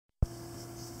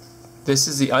This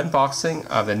is the unboxing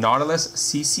of the Nautilus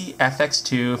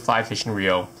CCF-X2 fly fishing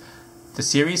reel. The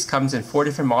series comes in 4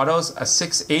 different models: a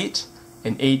 6/8,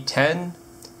 an 8/10,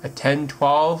 a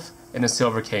 10/12, and a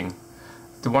Silver King.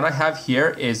 The one I have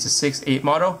here is the 6/8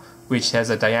 model, which has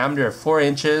a diameter of 4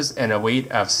 inches and a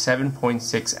weight of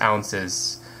 7.6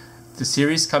 ounces. The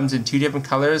series comes in 2 different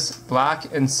colors, black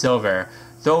and silver,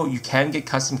 though you can get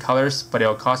custom colors, but it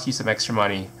will cost you some extra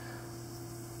money.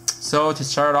 So to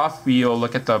start off, we'll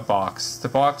look at the box. The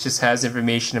box just has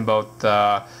information about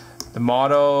the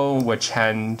model, which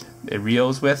hand it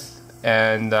reels with,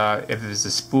 and if there's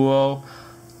a spool.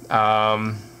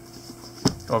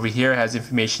 Over here it has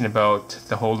information about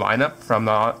the whole lineup from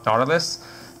the Nautilus.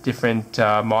 Different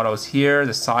models here,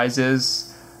 the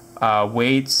sizes,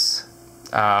 weights,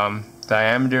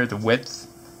 diameter, the width,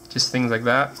 just things like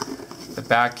that. The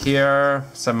back here,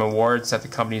 some awards that the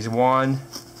company's won.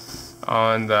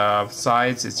 On the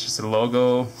sides, it's just a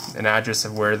logo, an address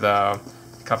of where the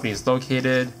company is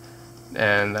located,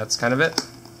 and that's kind of it.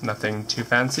 Nothing too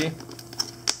fancy.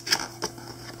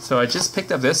 So I just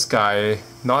picked up this guy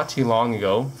not too long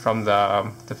ago from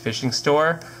the fishing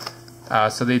store.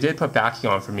 So they did put backing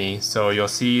on for me, so you'll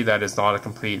see that it's not a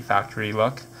complete factory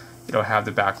look. It'll have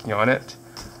the backing on it.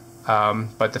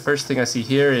 But the first thing I see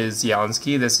here is the Allen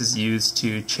key. This is used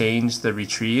to change the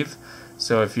retrieve.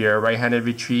 So if you're a right-handed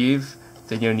retrieve,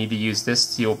 then you'll need to use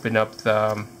this to open up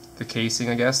the casing,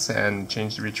 I guess, and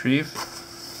change the retrieve.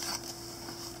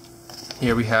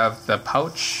 Here we have the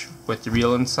pouch with the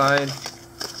reel inside.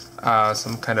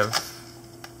 Some kind of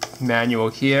manual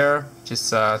here.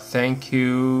 Just thank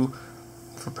you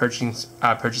for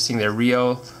purchasing their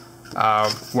reel.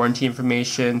 Warranty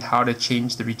information, how to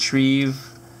change the retrieve,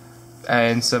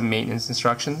 and some maintenance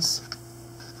instructions.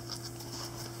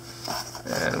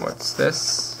 And what's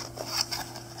this?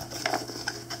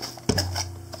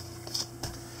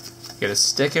 You get a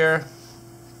sticker,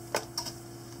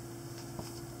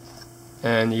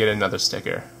 and you get another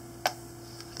sticker.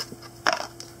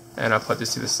 And I'll put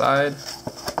this to the side.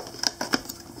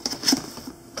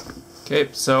 Okay,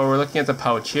 so we're looking at the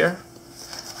pouch here.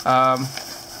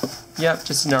 Yep,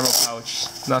 just a normal pouch.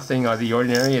 Nothing out of the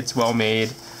ordinary. It's well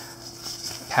made,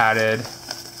 padded,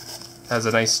 has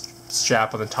a nice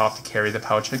strap on the top to carry the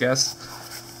pouch, I guess.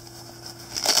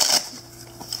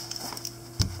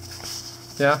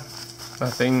 Yeah,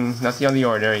 nothing on the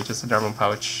ordinary, just a normal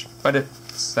pouch, but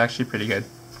it's actually pretty good.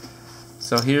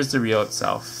 So here's the reel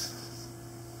itself.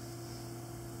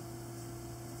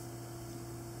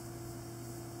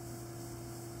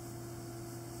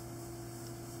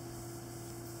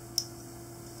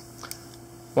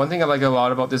 One thing I like a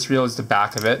lot about this reel is the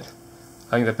back of it.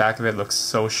 I think the back of it looks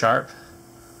so sharp.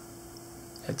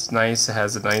 It's nice, it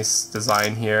has a nice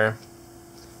design here.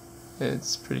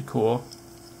 It's pretty cool.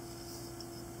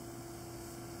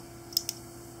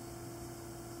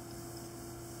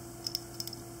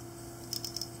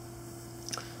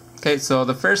 Okay, so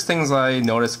the first things I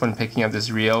noticed when picking up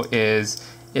this reel is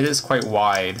it is quite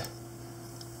wide.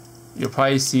 You'll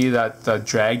probably see that the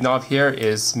drag knob here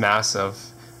is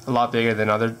massive. A lot bigger than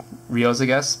other reels, I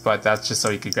guess, but that's just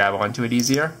so you could grab onto it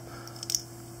easier.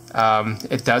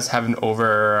 It does have an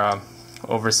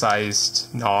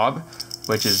oversized knob,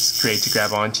 which is great to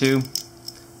grab onto.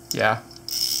 Yeah,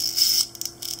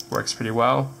 works pretty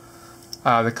well.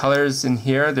 The colors in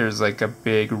here, there's like a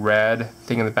big red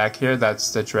thing in the back here. That's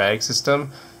the drag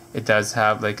system. It does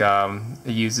have like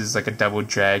it uses like a double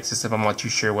drag system. I'm not too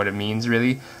sure what it means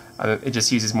really. It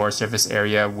just uses more surface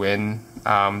area when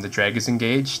the drag is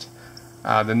engaged.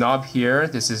 The knob here,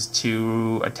 this is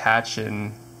to attach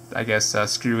and I guess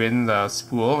screw in the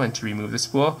spool and to remove the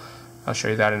spool. I'll show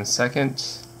you that in a second.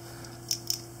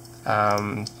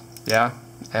 Yeah,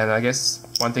 and I guess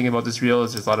one thing about this reel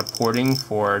is there's a lot of porting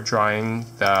for drying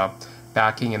the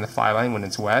backing and the fly line when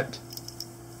it's wet.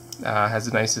 Has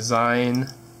a nice design.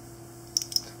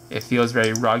 It feels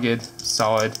very rugged,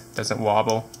 solid, doesn't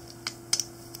wobble.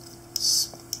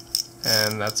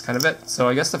 And that's kind of it. So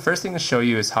I guess the first thing to show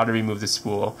you is how to remove the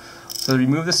spool. So to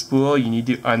remove the spool, you need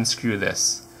to unscrew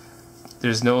this.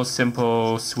 There's no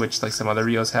simple switch like some other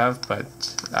reels have, but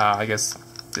I guess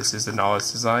this is the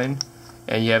Nautilus design.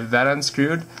 And you have that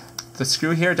unscrewed. The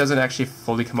screw here doesn't actually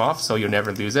fully come off, so you'll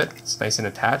never lose it. It's nice and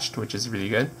attached, which is really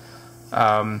good.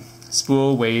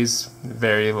 Spool weighs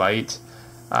very light.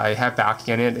 I have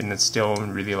backing in it, and it's still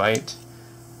really light.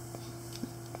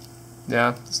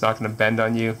 Yeah, it's not going to bend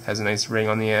on you. Has a nice ring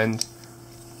on the end.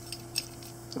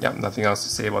 Yep, nothing else to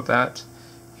say about that.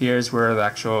 Here's where the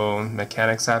actual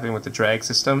mechanics happen with the drag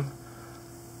system.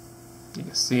 You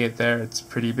can see it there, it's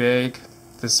pretty big.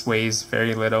 This weighs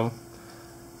very little.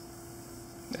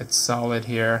 It's solid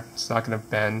here. It's not going to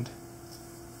bend.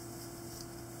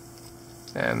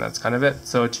 And that's kind of it.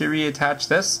 So to reattach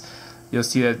this, you'll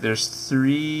see that there's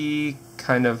 3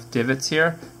 kind of divots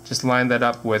here. Just line that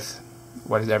up with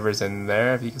whatever's in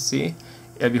there, if you can see.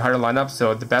 It'd be hard to line up,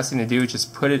 so the best thing to do is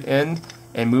just put it in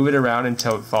and move it around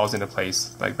until it falls into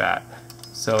place, like that.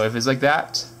 So if it's like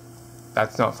that,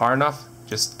 that's not far enough.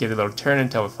 Just give it a little turn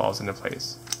until it falls into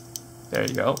place. There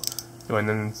you go. And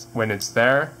then when it's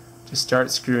there, just start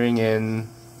screwing in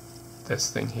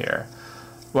this thing here.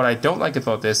 What I don't like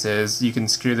about this is you can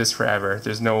screw this forever.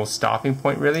 There's no stopping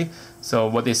point really. So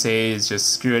what they say is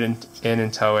just screw it in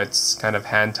until it's kind of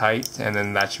hand tight, and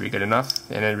then that should be good enough,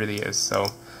 and it really is. So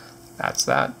that's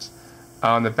that.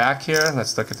 On the back here,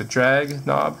 let's look at the drag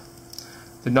knob.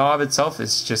 The knob itself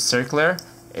is just circular.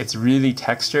 It's really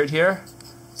textured here,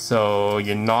 so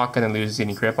you're not going to lose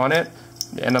any grip on it.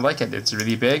 And I like it. It's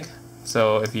really big,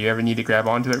 so if you ever need to grab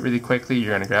onto it really quickly,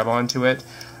 you're going to grab onto it.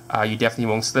 You definitely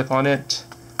won't slip on it.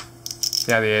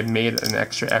 Yeah, they made an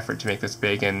extra effort to make this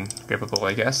big and grippable,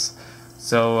 I guess.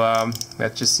 So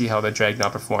let's just see how the drag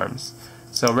knob performs.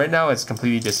 So right now it's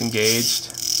completely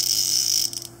disengaged.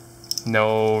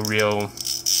 No real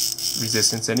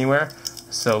resistance anywhere.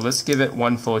 So let's give it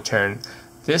 1 full turn.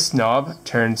 This knob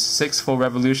turns 6 full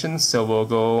revolutions, so we'll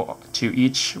go to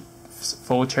each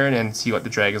full turn and see what the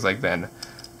drag is like then.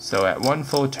 So at 1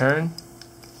 full turn,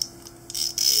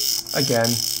 again,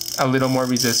 a little more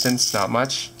resistance, not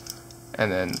much.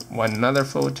 And then another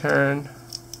full turn,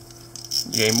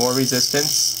 you gain more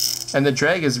resistance, and the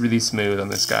drag is really smooth on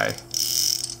this guy.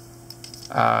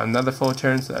 Another full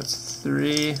turn, so that's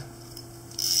 3.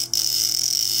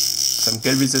 Some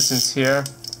good resistance here,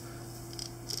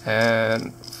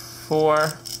 and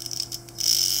 4.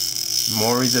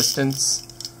 More resistance.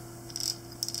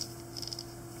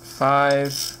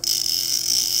 5.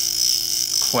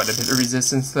 Quite a bit of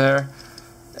resistance there,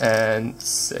 and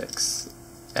 6.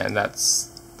 And that's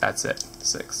it,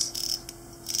 6.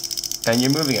 And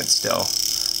you're moving it still.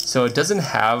 So it doesn't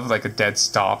have like a dead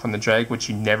stop on the drag, which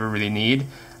you never really need.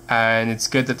 And it's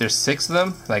good that there's 6 of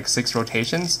them, like 6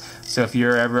 rotations. So if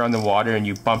you're ever on the water and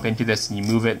you bump into this and you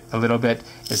move it a little bit,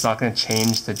 it's not going to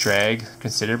change the drag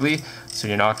considerably. So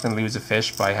you're not going to lose a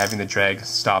fish by having the drag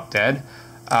stop dead.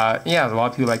 Yeah, a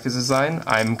lot of people like this design.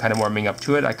 I'm kind of warming up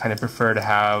to it. I kind of prefer to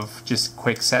have just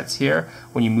quick sets here.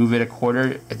 When you move it a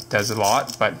quarter, it does a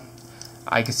lot, but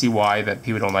I can see why that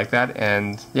people don't like that.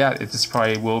 And yeah, this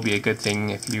probably will be a good thing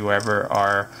if you ever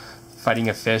are fighting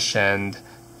a fish and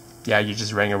yeah, you're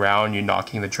just running around, you're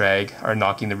knocking the drag or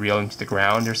knocking the reel into the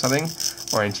ground or something,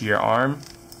 or into your arm.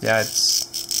 Yeah,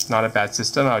 it's not a bad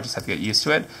system. I'll just have to get used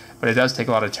to it, but it does take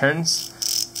a lot of turns.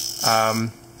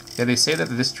 Yeah, they say that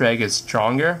this drag is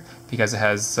stronger because it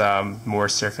has more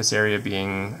surface area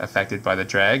being affected by the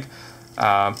drag.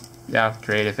 Yeah,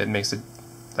 great if it makes it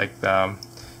like the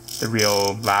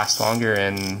reel last longer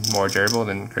and more durable,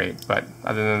 then great. But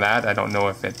other than that, I don't know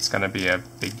if it's going to be a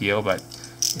big deal, but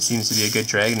it seems to be a good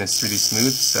drag and it's really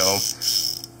smooth.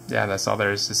 So yeah, that's all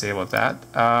there is to say about that.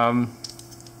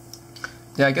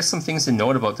 Yeah, I guess some things to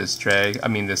note about this drag,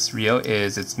 this reel,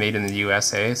 is it's made in the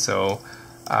USA, so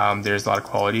there's a lot of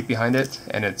quality behind it,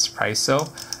 and it's priced so.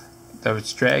 The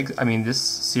drag, this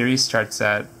series starts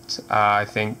at I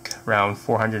think around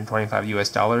 $425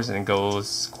 US, and it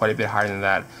goes quite a bit higher than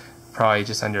that, probably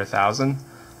just under 1,000.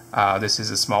 This is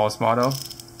the smallest model.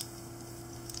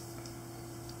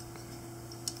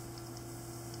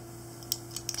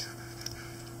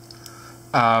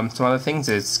 Some other things,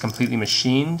 it's completely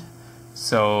machined,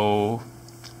 so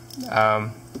yeah,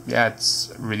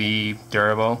 it's really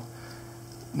durable.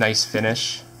 Nice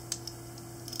finish.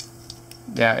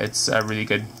 Yeah, it's a really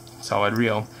good solid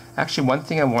reel. Actually, one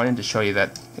thing I wanted to show you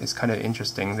that is kind of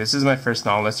interesting. This is my first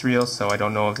Nautilus reel, so I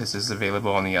don't know if this is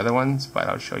available on the other ones, but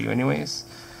I'll show you anyways.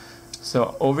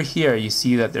 So over here you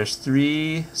see that there's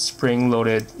 3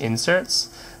 spring-loaded inserts.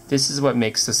 This is what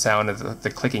makes the sound of the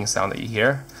clicking sound that you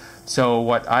hear. So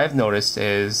what I've noticed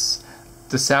is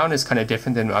the sound is kind of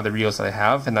different than other reels that I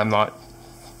have, and I'm not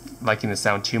liking the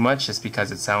sound too much just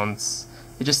because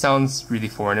it just sounds really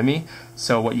foreign to me.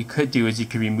 So what you could do is you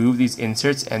could remove these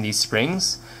inserts and these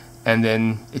springs, and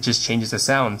then it just changes the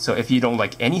sound. So if you don't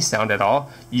like any sound at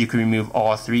all, you can remove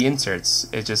all 3 inserts.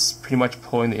 It's just pretty much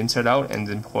pulling the insert out and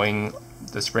then pulling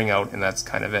the spring out, and that's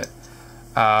kind of it.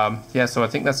 Yeah, so I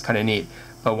think that's kind of neat.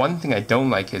 But one thing I don't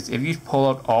like is if you pull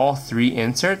out all 3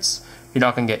 inserts, you're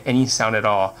not going to get any sound at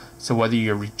all. So whether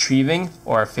you're retrieving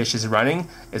or a fish is running,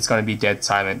 it's going to be dead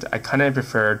silent. I kind of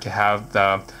prefer to have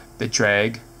the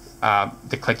drag,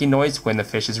 the clicking noise when the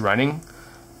fish is running,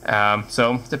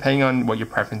 So depending on what your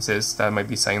preference is, that might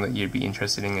be something that you'd be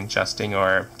interested in adjusting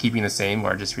or keeping the same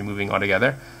or just removing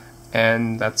altogether.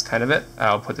 And that's kind of it.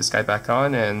 I'll put this guy back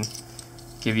on and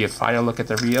give you a final look at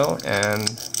the reel, and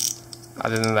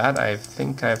other than that, I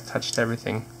think I've touched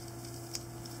everything.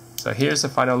 So here's the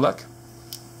final look,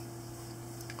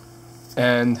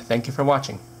 and thank you for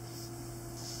watching.